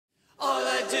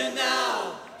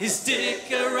is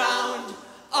stick around.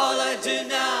 All I do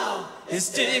now is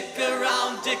stick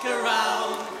around, dick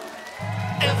around.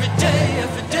 Every day,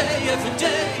 every day, every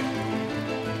day.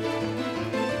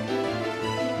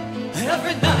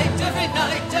 Every night, every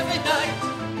night, every night.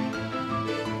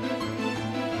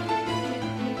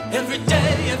 Every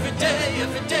day, every day,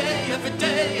 every day, every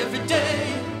day, every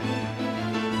day.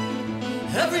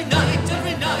 Every night,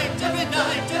 every night, every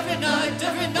night, every night,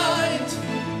 every night.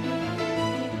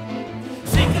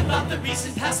 Think about the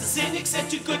recent past, the cynic said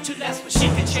too good to last, but she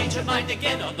can change her mind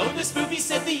again, although this movie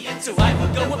said the end. So I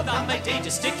will go about my day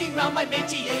just sticking around my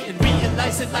métier and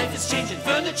realize that life is changing,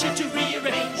 furniture to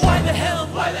rearrange. Why the hell?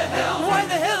 Why the hell? Why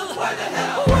the hell? Why the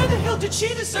hell? Why the hell did she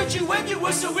desert you when you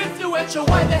were so influential?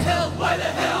 Why the hell? Why the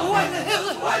hell? Why the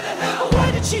hell? Why the hell?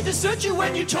 Why did she desert you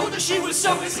when you told her she was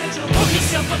so essential? Pull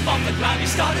yourself up off the ground, you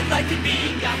started liking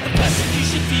being down. The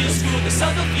persecution feels cool, the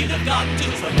subtle feel of God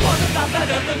too. But what about that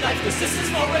other life? Cause this is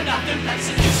more an afterlife,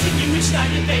 seducing you each night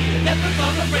and day. You're never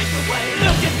gonna break away.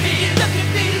 Look at me, look at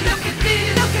me, look at me,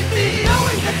 look at me.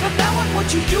 Knowing that from now on what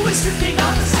you do is strictly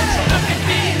non-essential. Look at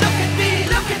me, look at me,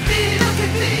 look at me, look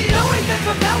at me. Knowing that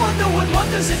from now on no one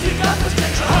wonders if you got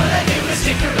potential. All I do is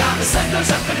stick around, the sun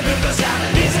goes up and the moon goes down. The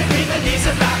leaves are green, the leaves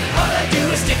are brown. All I do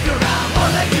is stick around,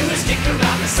 all I do is stick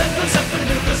around. The sun goes up and the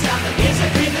moon goes down. The leaves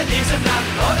are green, the leaves are brown.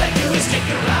 All I do is stick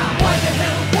around. Why the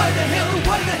hell, why the hell,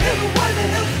 why the hell, why the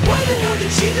hell? Why the hell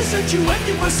did she desert you when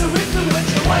you were so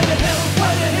influential? Why the hell,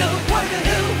 why the hell, why the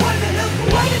hell, why the hell?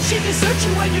 Why did she desert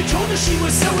you when you told her she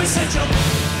was so essential?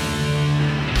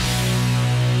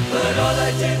 But all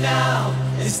I do now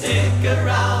is stick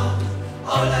around.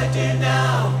 All I do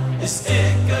now is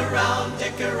stick around,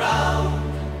 dick around.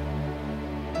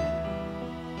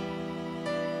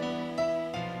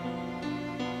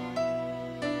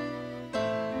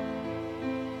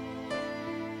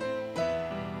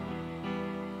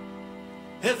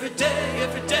 Every day,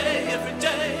 every day, every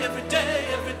day, every day,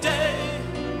 every day.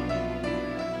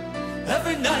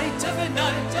 Every night, every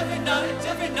night, every night,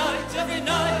 every night, every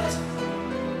night.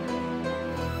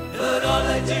 But all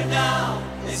I do now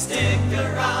is stick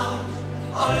around.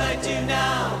 All I do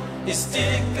now is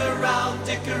stick around,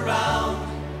 dick around.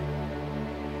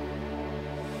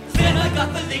 Then I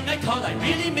got the late night call, I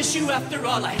really miss you after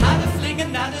all. I had a fling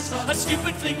and that is all, a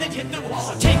stupid fling that hit the wall.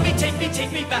 So take me, take me,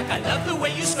 take me back, I love the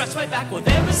way you scratch my back. Well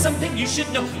there is something you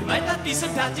should know, you might not be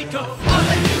simpatico. All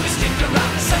I do is stick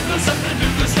around, the sun goes up and the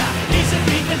moon goes down. Leaves are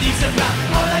green, the leaves are brown.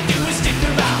 All I do is stick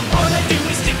around, all I do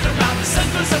is stick around. The sun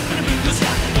goes up and the moon goes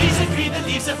down. Leaves are green, the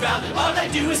leaves are brown. All I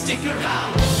do is stick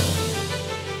around.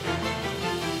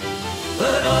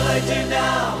 But all I do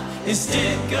now is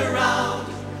stick around.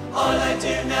 All I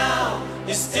do now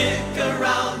is stick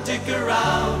around, dick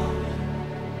around.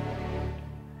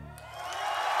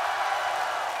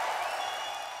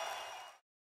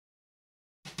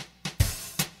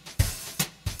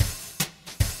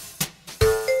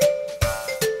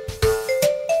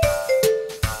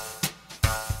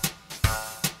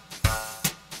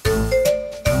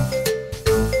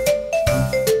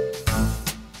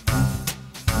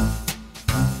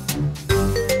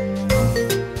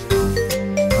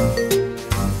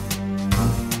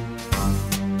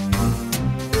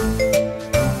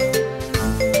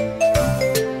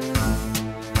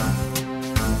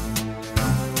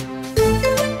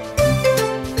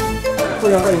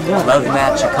 Love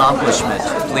match accomplishment,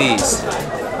 please.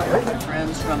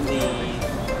 Friends from the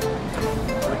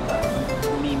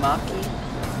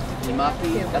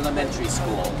Mimaki Elementary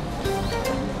School.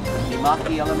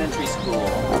 Mimaki Elementary School.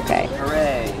 Okay.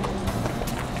 Hooray.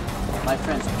 My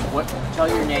friends, tell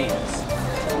your names.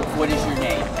 What is your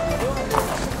name?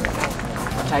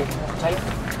 Type.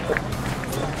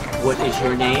 What is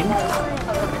your name?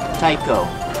 Tycho.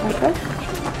 Okay.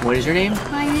 What is your name?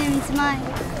 My name is Mai.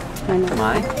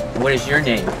 Mai? What is your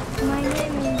name? My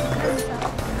name is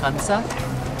Kansa.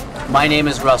 Kansa? My name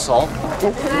is Russell. My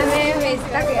name is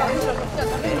Takuya.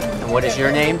 And what is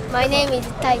your name? My name is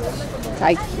Taiki.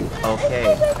 Taiki.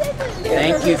 Okay.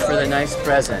 Thank you for the nice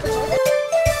present.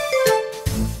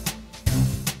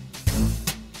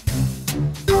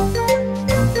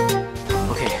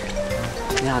 Okay.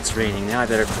 Now it's raining. Now I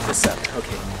better put this up.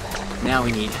 Okay. Now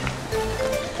we need...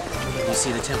 You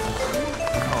see the temple?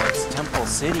 Oh, it's Temple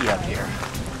City up here.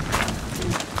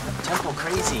 Temple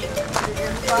crazy.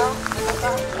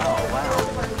 Oh,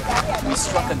 wow. We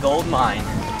struck a gold mine.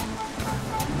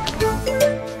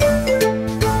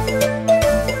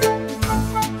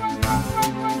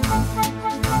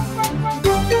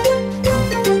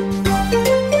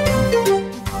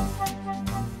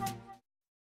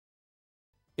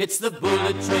 It's the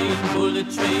bullet train,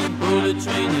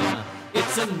 yeah. It's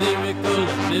It's a miracle,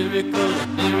 a miracle, a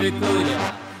miracle,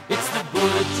 yeah. It's the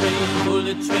bullet train,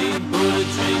 bullet train, bullet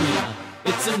train, yeah.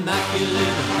 It's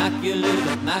immaculate, immaculate,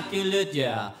 immaculate,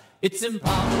 yeah. It's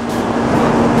impossible.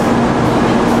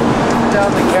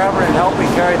 Down the camera and help me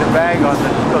carry the bag on the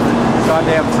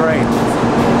goddamn train.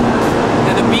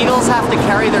 Do the Beatles have to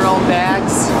carry their own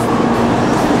bags?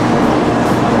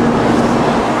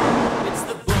 It's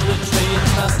the bullet train,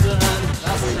 faster and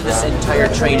faster. This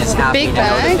entire train is happy Big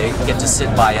now that bag? they get to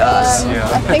sit by us.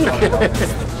 I think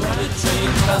Bullet train,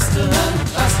 faster and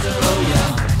faster, oh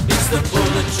yeah. It's the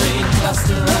bullet train,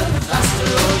 faster and faster,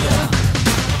 oh yeah.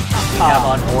 We have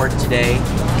on board today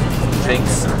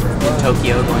drinks in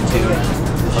Tokyo going to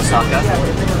Osaka.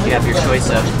 You have your choice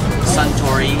of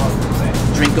Suntory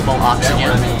drinkable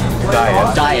oxygen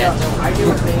diet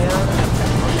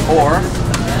or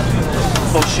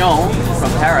Pochon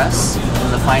from Paris, one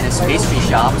of the finest pastry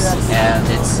shops, and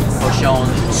it's Pochon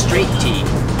street tea.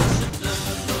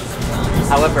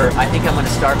 However, I think I'm going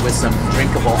to start with some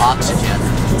drinkable oxygen.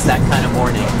 It's that kind of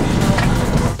morning.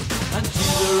 And to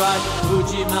the right,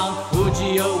 Fuji Mount,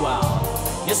 Fuji, oh wow.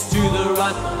 Yes, to the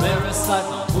right, Paris side,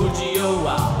 Mount Fuji, oh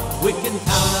wow. We can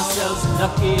count ourselves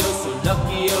lucky, oh so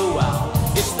lucky, oh wow.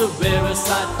 It's the rarest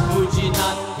side, Fuji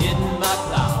not hidden by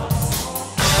clouds.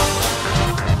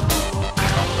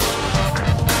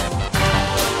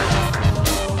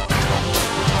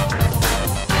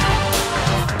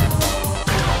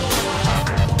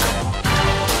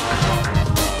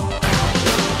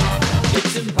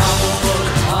 It's improbable,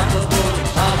 improbable,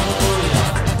 improbable,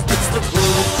 yeah. It's the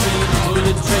bullet train,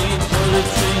 bullet train, bullet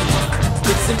train,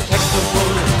 yeah. It's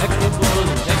impeccable, impeccable,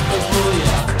 impeccable,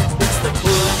 yeah. It's the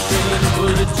bullet train,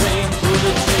 bullet train,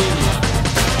 bullet train, yeah.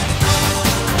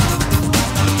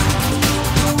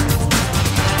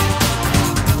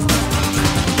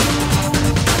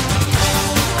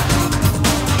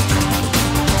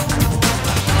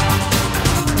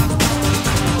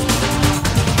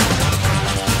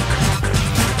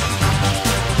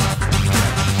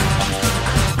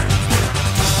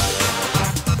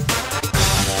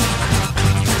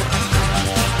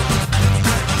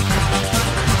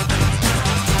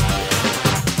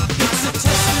 It's a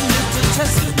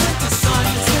testament to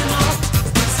science and art.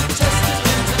 It's a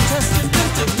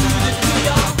testament to who that we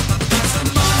are. It's a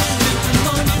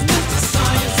monument to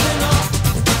science and art.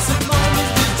 It's a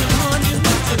monument to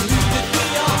who that we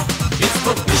are. It's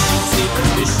proficiency,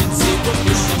 proficiency,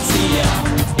 proficiency,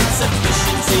 yeah. It's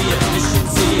efficiency,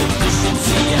 efficiency,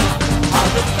 efficiency, yeah. How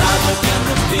the fabric and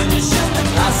the finish and the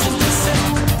glass and the set.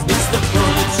 It's the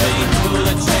bullet train,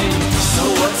 bullet train. So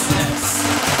what's next?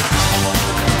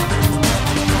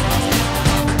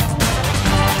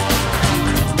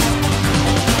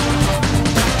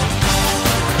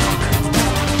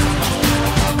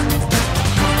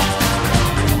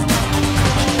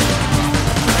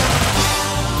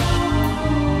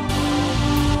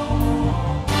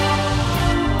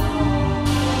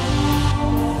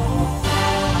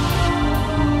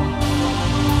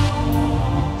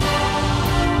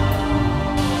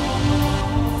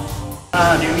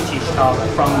 Do you teach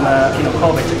from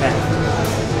Kobe, Japan?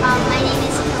 my name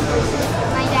is Tofu.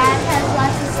 My dad has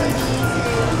lots of CDs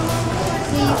and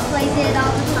he plays it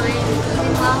all the time,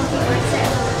 even while he works at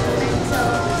home. And so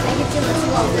I get to listen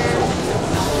to them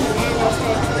and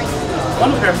to like.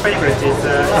 One of her favorites is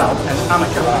an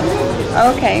amateur.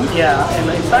 Okay. Yeah, and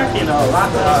in fact,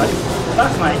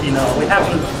 last night, we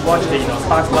haven't watched the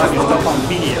SPARKS live on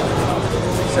video.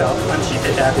 So, and she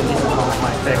said that this is one of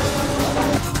my favorites.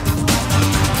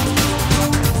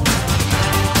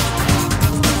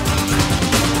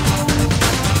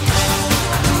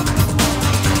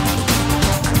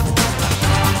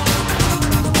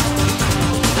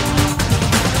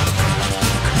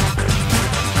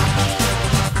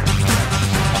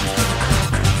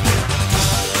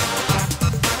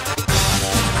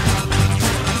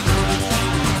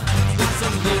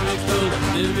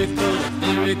 Miracle,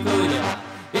 miracle, yeah.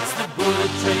 It's the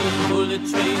bullet train, bullet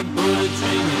train, bullet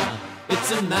train, yeah.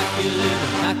 It's immaculate,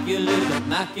 immaculate,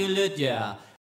 immaculate, yeah.